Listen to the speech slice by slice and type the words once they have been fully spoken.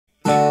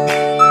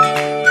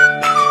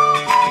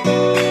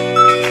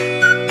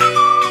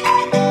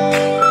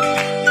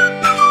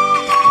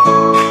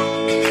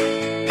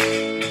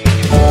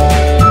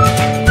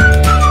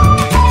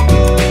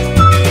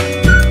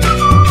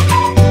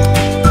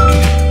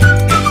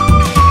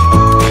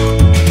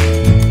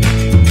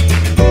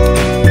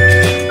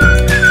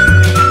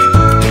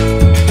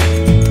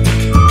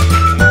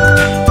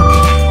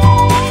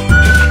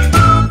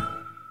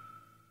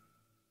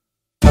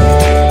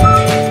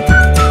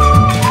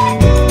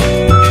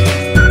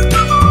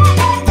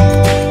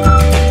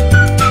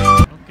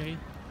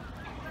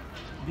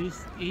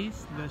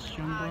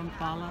Schönbrunn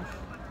Palace.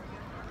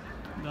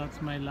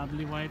 That's my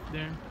lovely wife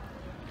there.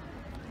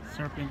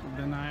 Serpent of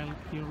the Nile,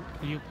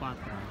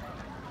 Cleopatra.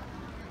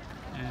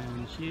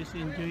 And she is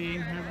enjoying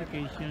her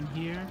vacation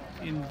here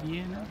in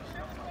Vienna.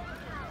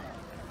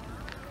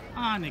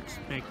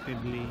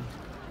 Unexpectedly.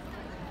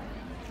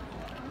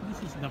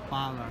 This is the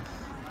palace.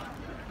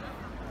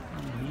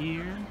 From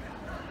here,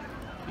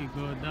 you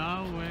go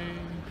that way,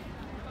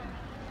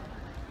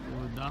 go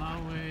that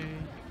way,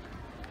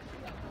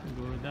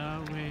 go that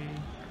way,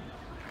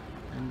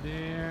 and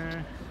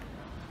there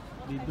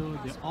they do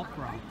the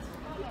opera.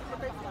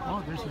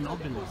 Oh, there's an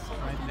obelisk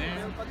right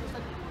there.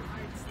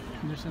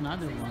 There's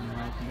another one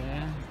right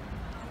there.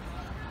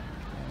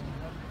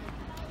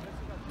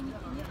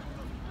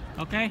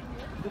 Okay.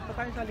 Doon pa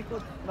tayo sa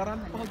likod.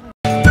 Marami pa mag-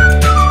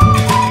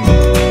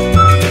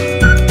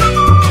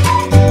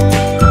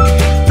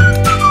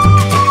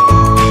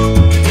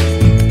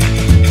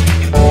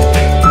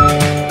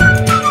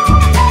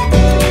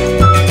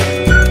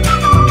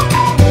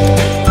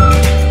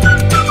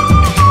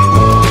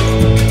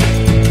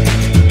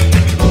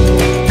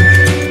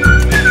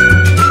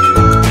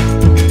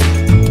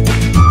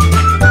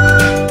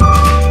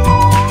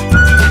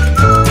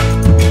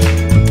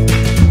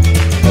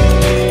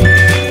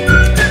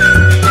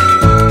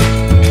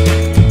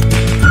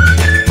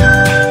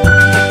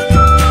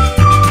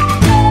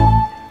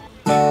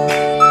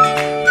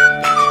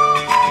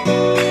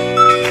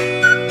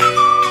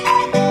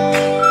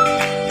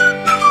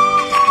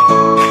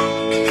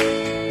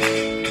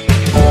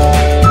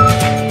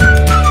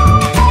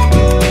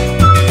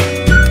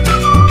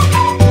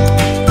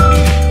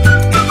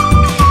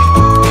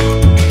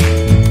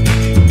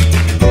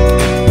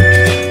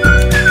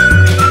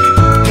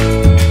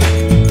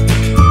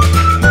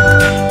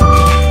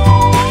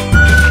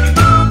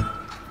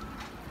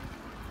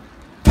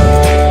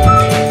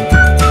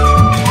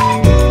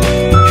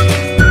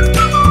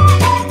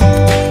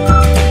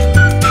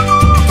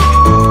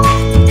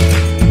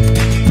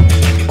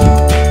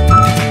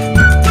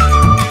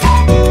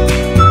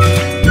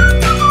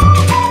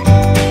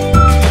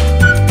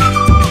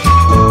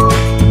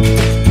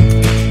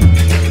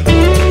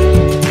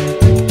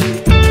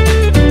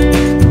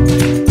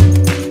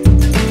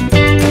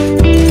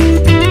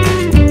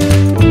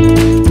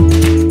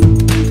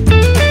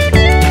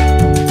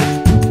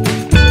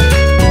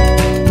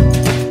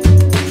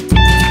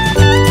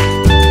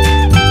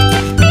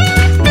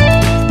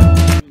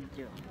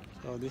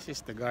 This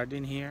is the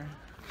garden here.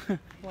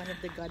 One of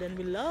the garden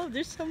we love.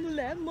 There's some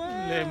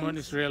lemon. Lemon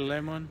is real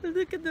lemon.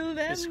 Look at the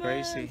lemon. It's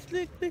crazy.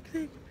 Look, look,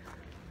 look.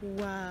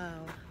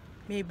 Wow.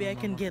 Maybe I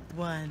can get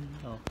one.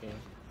 Okay.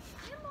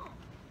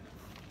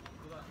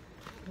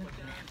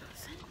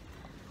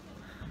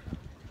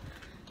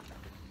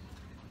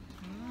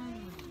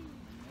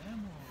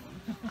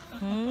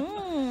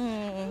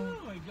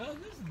 Oh my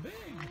God, this is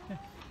big.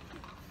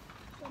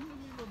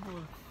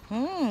 Unbelievable.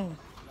 Oh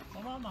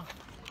mama.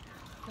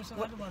 There's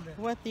another one there.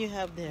 What do you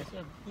have there?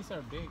 These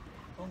are big.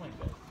 Oh my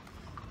God.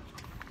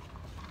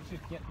 You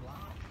should get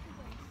loud.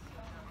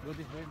 Go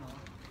this way now.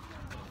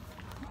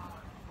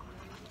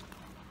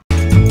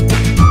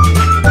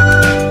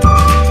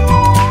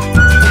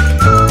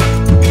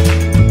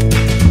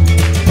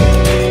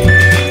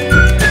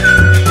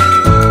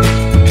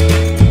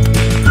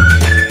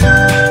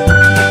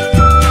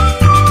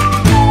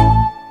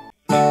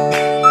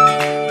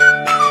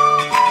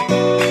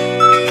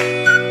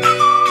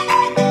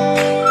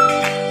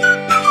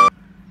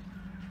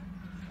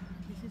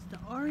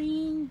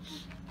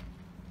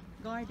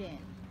 Garden.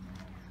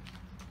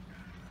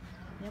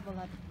 We have a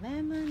lot of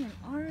lemon and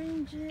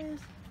oranges.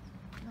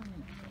 Oh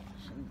my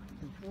gosh, and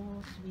the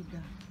walls with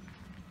the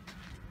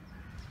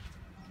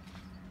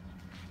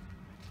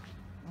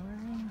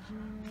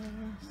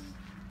oranges.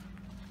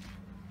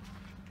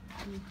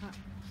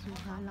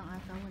 Suha lang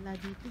ata wala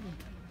dito eh.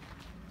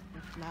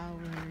 The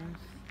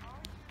flowers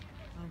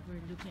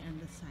overlooking on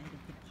the side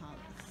of the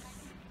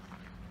palace.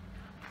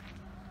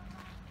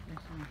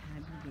 There's some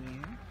hubby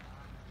there.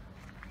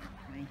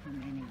 Find him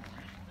anymore.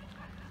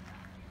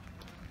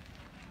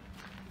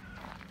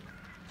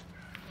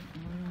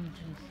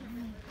 Oranges.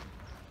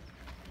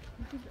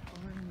 Look at the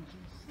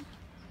oranges.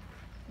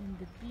 And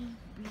the big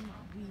lemon.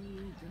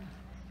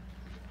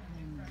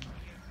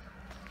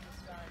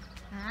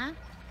 Huh?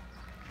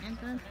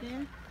 Entrance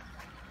there?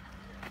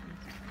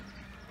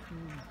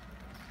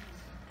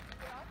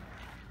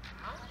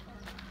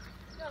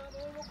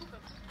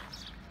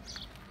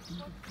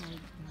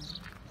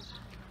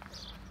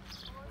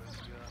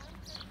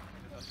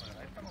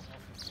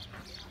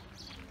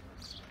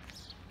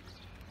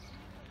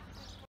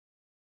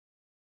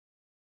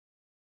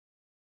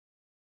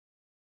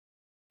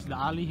 The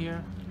alley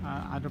here,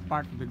 other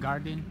part of the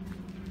garden.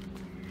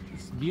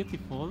 It's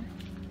beautiful.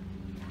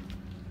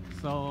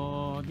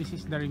 So this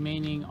is the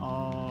remaining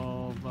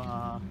of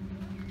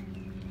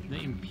the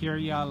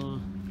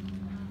imperial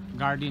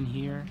garden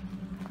here.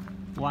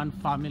 One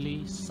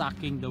family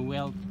sucking the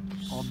wealth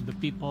of the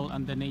people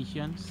and the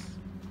nations,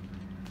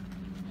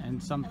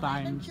 and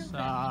sometimes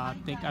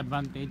take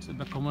advantage of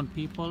the common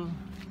people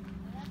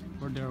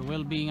for their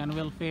well-being and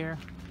welfare.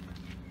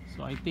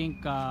 So I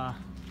think I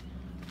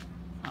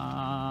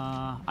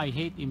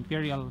hate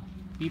imperial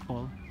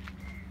people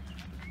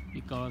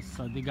because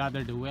they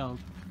gather the wealth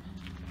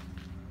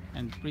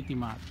and pretty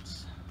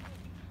much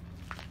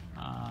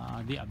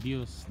they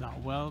abuse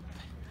that wealth.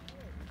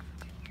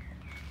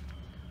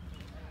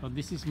 So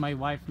this is my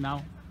wife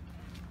now.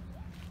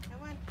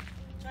 Come on,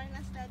 join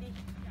us, Daddy.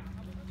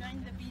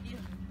 Join the video.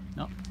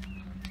 No.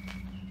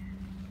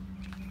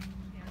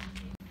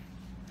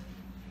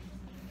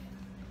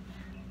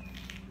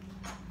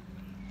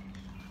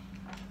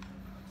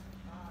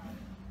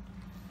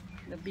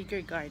 The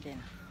bigger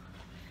garden.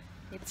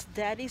 It's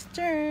Daddy's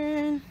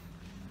turn.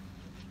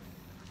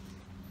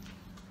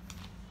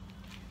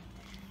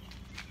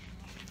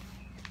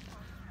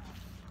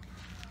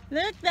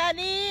 Look,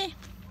 Daddy.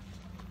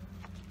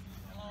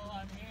 Hello,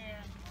 I'm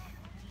here.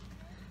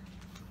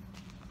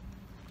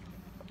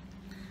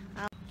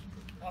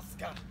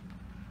 Oscar.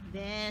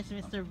 There's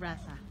Mr.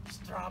 Brasa.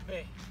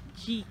 Strawberry.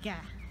 Chica.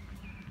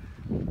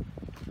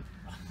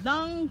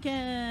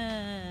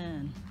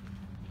 Duncan.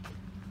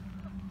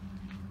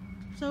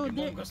 So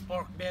Humongous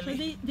pork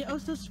belly. so they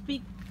also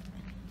speak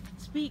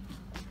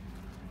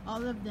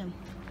all of them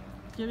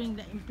during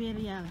the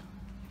imperial